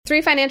3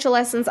 financial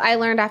lessons I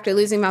learned after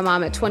losing my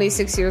mom at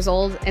 26 years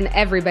old, and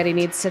everybody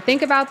needs to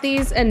think about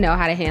these and know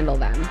how to handle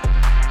them.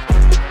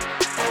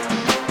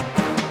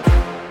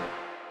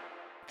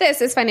 This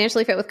is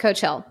Financially Fit with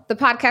Coach Hill, the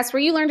podcast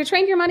where you learn to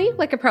train your money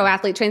like a pro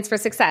athlete trains for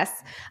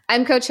success.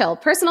 I'm Coach Hill,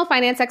 personal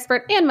finance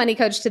expert and money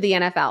coach to the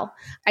NFL.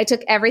 I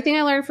took everything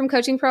I learned from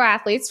coaching pro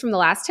athletes from the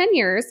last 10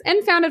 years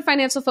and founded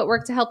Financial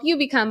Footwork to help you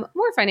become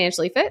more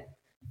financially fit,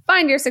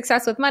 find your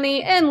success with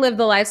money, and live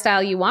the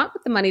lifestyle you want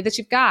with the money that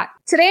you've got.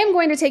 Today, I'm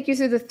going to take you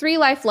through the 3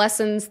 life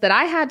lessons that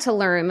I had to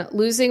learn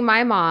losing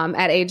my mom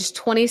at age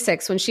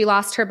 26 when she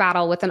lost her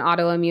battle with an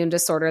autoimmune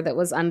disorder that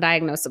was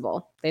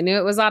undiagnosable. They knew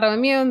it was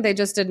autoimmune, they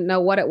just didn't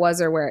know what it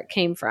was or where it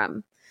came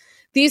from.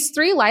 These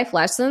 3 life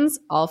lessons,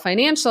 all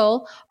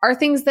financial, are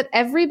things that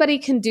everybody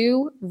can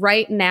do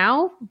right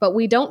now, but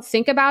we don't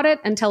think about it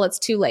until it's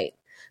too late.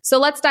 So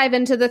let's dive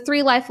into the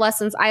 3 life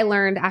lessons I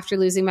learned after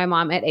losing my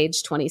mom at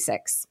age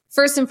 26.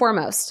 First and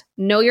foremost,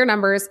 know your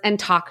numbers and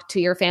talk to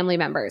your family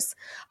members.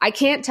 I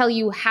can't tell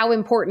you how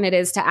important it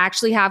is to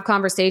actually have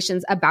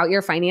conversations about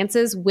your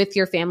finances with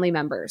your family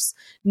members.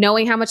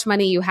 Knowing how much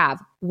money you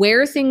have,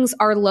 where things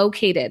are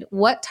located,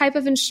 what type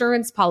of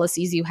insurance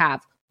policies you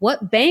have,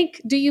 what bank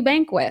do you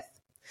bank with?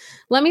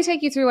 Let me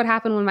take you through what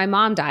happened when my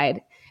mom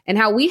died and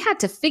how we had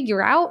to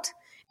figure out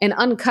and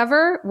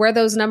uncover where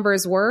those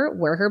numbers were,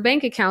 where her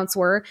bank accounts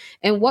were,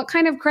 and what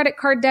kind of credit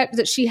card debt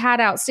that she had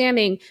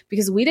outstanding,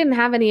 because we didn't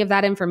have any of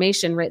that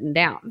information written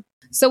down.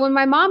 So when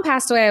my mom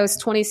passed away, I was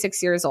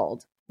 26 years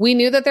old. We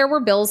knew that there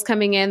were bills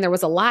coming in, there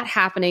was a lot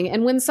happening,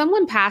 and when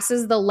someone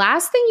passes, the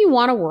last thing you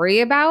want to worry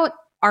about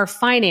are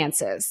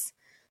finances.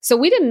 So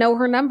we didn't know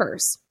her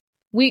numbers.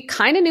 We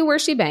kind of knew where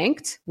she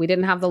banked. We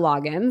didn't have the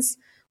logins.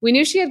 We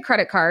knew she had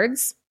credit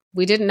cards.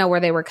 We didn't know where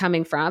they were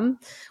coming from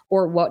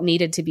or what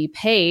needed to be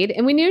paid.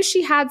 And we knew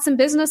she had some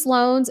business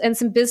loans and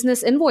some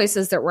business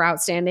invoices that were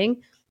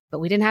outstanding, but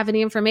we didn't have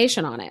any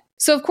information on it.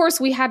 So of course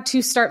we had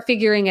to start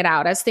figuring it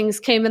out as things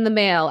came in the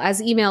mail,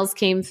 as emails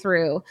came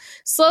through.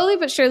 Slowly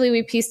but surely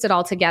we pieced it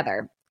all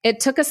together.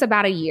 It took us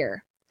about a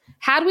year.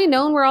 Had we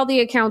known where all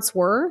the accounts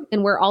were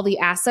and where all the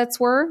assets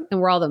were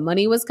and where all the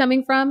money was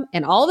coming from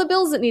and all the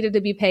bills that needed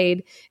to be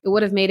paid, it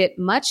would have made it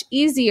much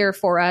easier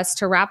for us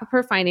to wrap up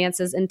her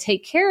finances and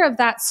take care of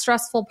that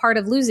stressful part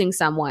of losing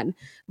someone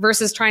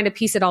versus trying to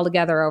piece it all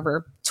together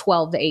over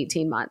 12 to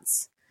 18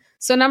 months.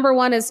 So number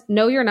 1 is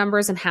know your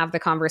numbers and have the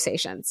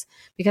conversations,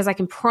 because I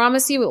can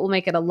promise you it will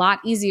make it a lot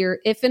easier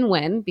if and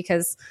when,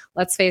 because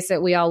let's face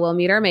it, we all will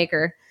meet our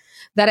maker,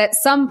 that at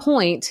some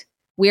point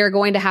we are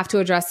going to have to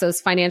address those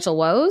financial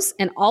woes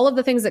and all of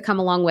the things that come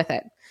along with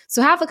it.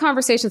 So have the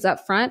conversations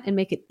up front and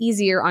make it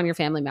easier on your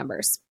family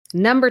members.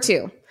 Number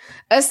 2,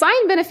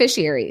 assign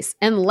beneficiaries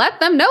and let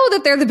them know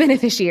that they're the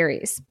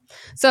beneficiaries.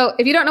 So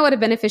if you don't know what a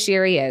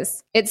beneficiary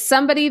is, it's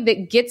somebody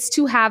that gets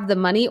to have the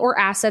money or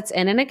assets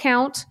in an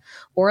account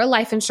or a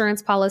life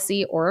insurance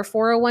policy or a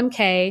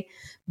 401k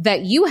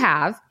that you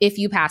have if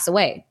you pass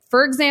away.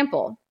 For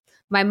example,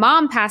 my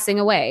mom passing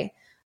away,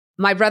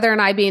 my brother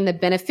and I being the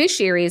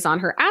beneficiaries on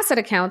her asset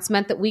accounts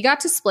meant that we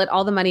got to split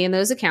all the money in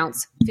those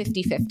accounts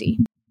 50-50.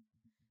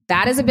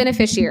 That is a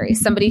beneficiary,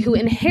 somebody who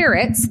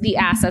inherits the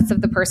assets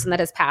of the person that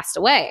has passed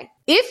away.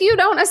 If you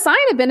don't assign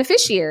a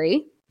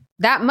beneficiary,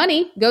 that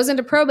money goes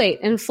into probate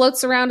and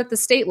floats around at the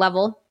state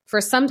level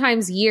for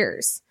sometimes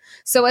years.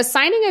 So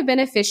assigning a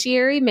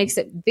beneficiary makes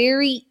it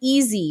very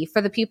easy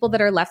for the people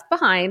that are left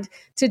behind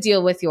to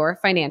deal with your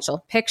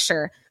financial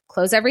picture.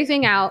 Close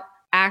everything out,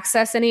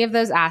 access any of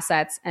those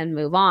assets, and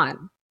move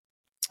on.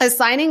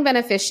 Assigning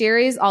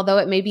beneficiaries, although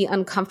it may be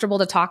uncomfortable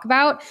to talk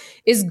about,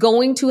 is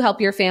going to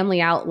help your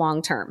family out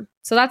long term.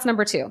 So that's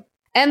number 2.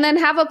 And then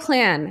have a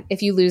plan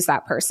if you lose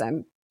that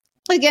person.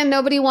 Again,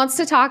 nobody wants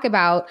to talk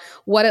about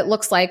what it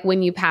looks like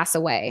when you pass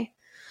away.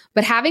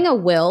 But having a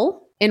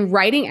will and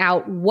writing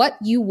out what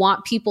you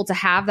want people to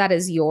have that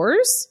is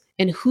yours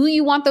and who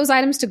you want those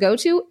items to go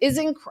to is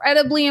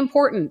incredibly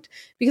important,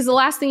 because the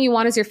last thing you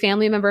want is your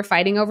family member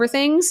fighting over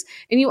things.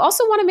 And you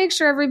also want to make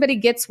sure everybody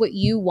gets what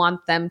you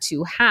want them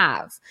to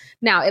have.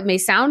 Now, it may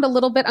sound a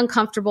little bit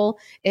uncomfortable.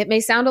 It may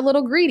sound a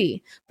little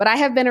greedy, but I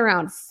have been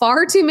around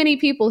far too many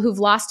people who've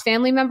lost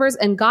family members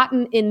and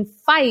gotten in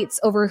fights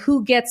over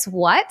who gets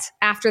what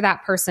after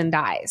that person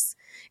dies.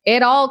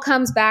 It all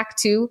comes back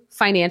to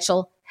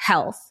financial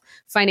health,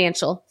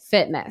 financial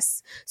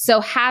fitness.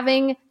 So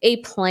having a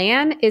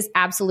plan is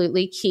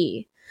absolutely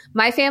key.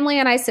 My family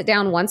and I sit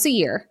down once a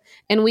year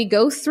and we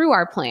go through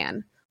our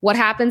plan. What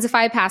happens if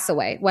I pass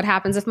away? What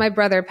happens if my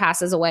brother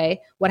passes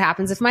away? What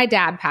happens if my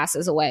dad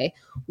passes away?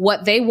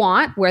 What they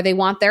want, where they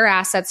want their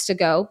assets to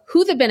go,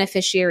 who the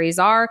beneficiaries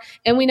are,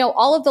 and we know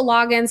all of the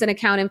logins and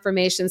account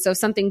information. So if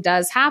something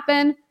does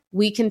happen,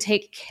 we can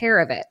take care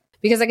of it.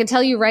 Because I can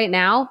tell you right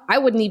now, I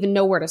wouldn't even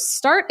know where to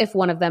start if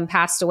one of them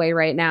passed away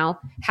right now,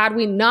 had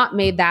we not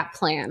made that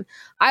plan.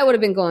 I would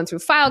have been going through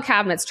file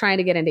cabinets, trying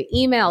to get into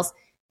emails.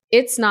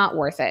 It's not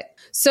worth it.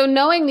 So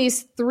knowing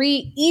these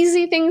 3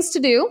 easy things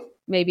to do,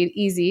 maybe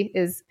easy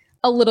is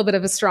a little bit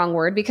of a strong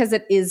word because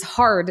it is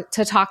hard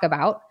to talk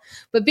about,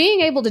 but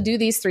being able to do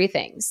these 3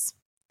 things,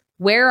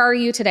 Where are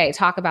you today?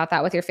 Talk about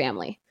that with your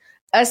family.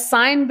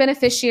 Assign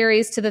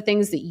beneficiaries to the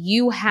things that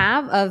you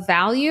have of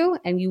value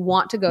and you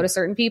want to go to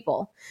certain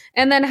people.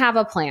 And then have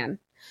a plan.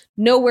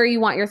 Know where you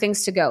want your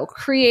things to go.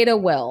 Create a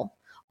will.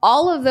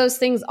 All of those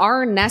things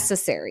are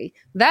necessary.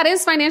 That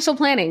is financial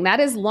planning. That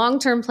is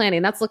long-term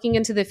planning. That's looking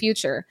into the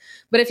future.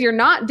 But if you're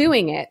not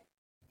doing it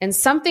and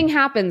something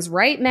happens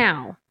right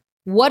now,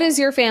 what is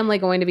your family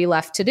going to be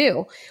left to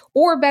do?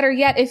 Or better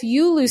yet, if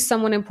you lose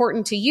someone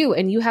important to you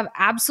and you have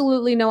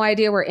absolutely no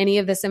idea where any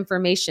of this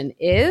information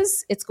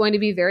is, it's going to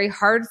be very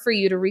hard for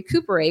you to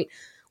recuperate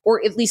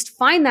or at least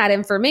find that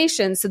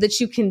information so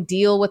that you can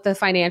deal with the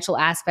financial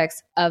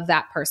aspects of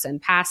that person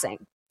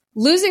passing.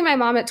 Losing my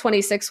mom at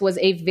 26 was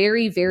a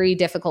very, very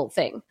difficult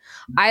thing.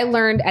 I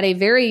learned at a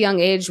very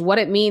young age what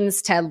it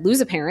means to lose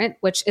a parent,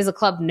 which is a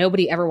club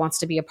nobody ever wants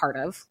to be a part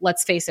of.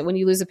 Let's face it, when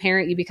you lose a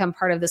parent, you become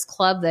part of this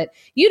club that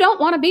you don't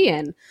want to be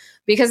in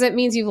because it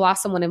means you've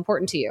lost someone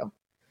important to you.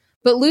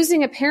 But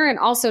losing a parent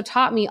also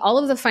taught me all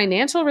of the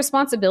financial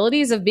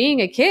responsibilities of being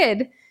a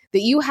kid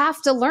that you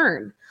have to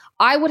learn.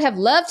 I would have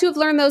loved to have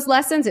learned those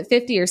lessons at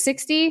 50 or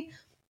 60.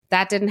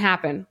 That didn't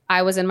happen.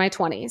 I was in my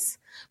 20s.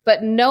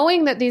 But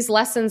knowing that these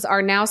lessons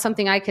are now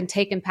something I can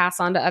take and pass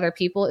on to other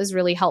people is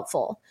really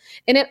helpful.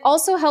 And it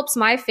also helps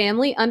my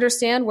family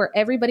understand where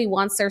everybody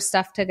wants their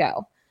stuff to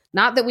go.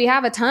 Not that we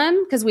have a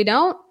ton, because we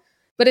don't.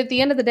 But at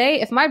the end of the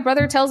day, if my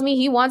brother tells me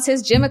he wants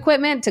his gym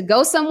equipment to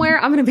go somewhere,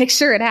 I'm going to make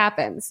sure it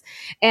happens.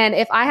 And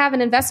if I have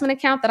an investment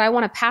account that I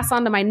want to pass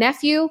on to my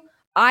nephew,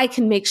 I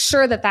can make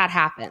sure that that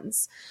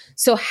happens.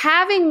 So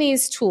having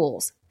these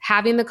tools,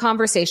 having the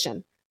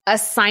conversation,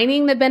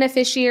 assigning the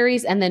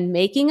beneficiaries, and then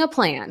making a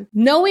plan.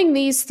 Knowing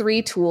these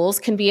 3 tools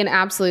can be an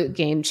absolute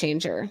game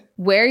changer.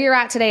 Where you're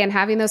at today and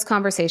having those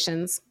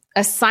conversations,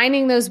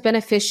 assigning those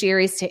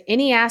beneficiaries to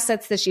any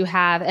assets that you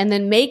have, and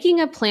then making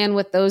a plan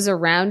with those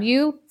around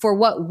you for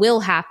what will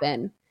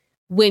happen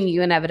when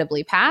you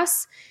inevitably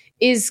pass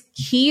is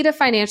key to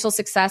financial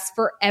success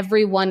for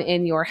everyone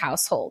in your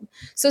household.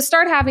 So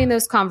start having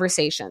those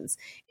conversations.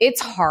 It's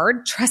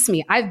hard. Trust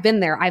me, I've been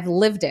there. I've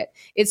lived it.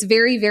 It's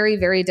very, very,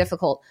 very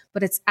difficult,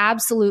 but it's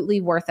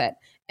absolutely worth it.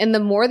 And the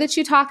more that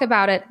you talk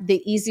about it,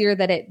 the easier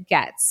that it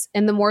gets.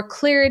 And the more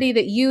clarity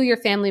that you, your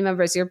family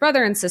members, your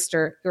brother and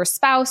sister, your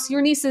spouse,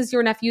 your nieces,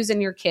 your nephews, and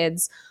your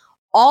kids,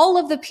 all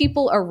of the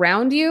people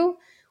around you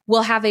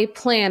will have a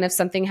plan if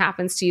something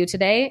happens to you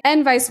today,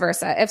 and vice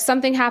versa. If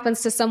something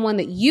happens to someone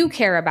that you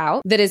care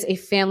about, that is a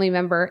family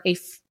member, a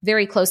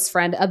very close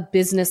friend, a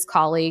business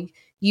colleague,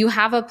 you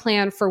have a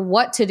plan for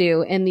what to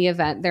do in the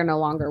event they're no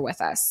longer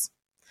with us.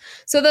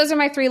 So those are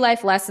my 3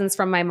 life lessons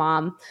from my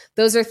mom.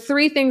 Those are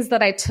 3 things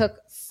that I took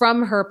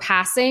from her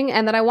passing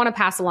and that I want to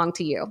pass along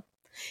to you.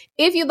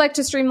 If you'd like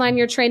to streamline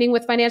your training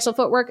with financial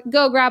footwork,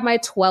 go grab my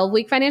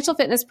 12-week financial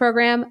fitness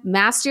program,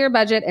 master your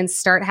budget, and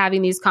start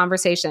having these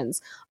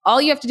conversations.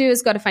 All you have to do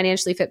is go to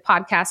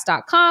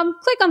financiallyfitpodcast.com,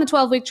 click on the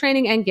 12-week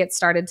training, and get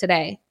started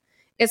today.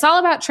 It's all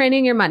about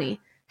training your money,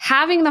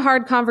 having the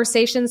hard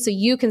conversations so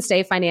you can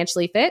stay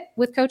financially fit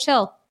with Coach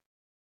Hill.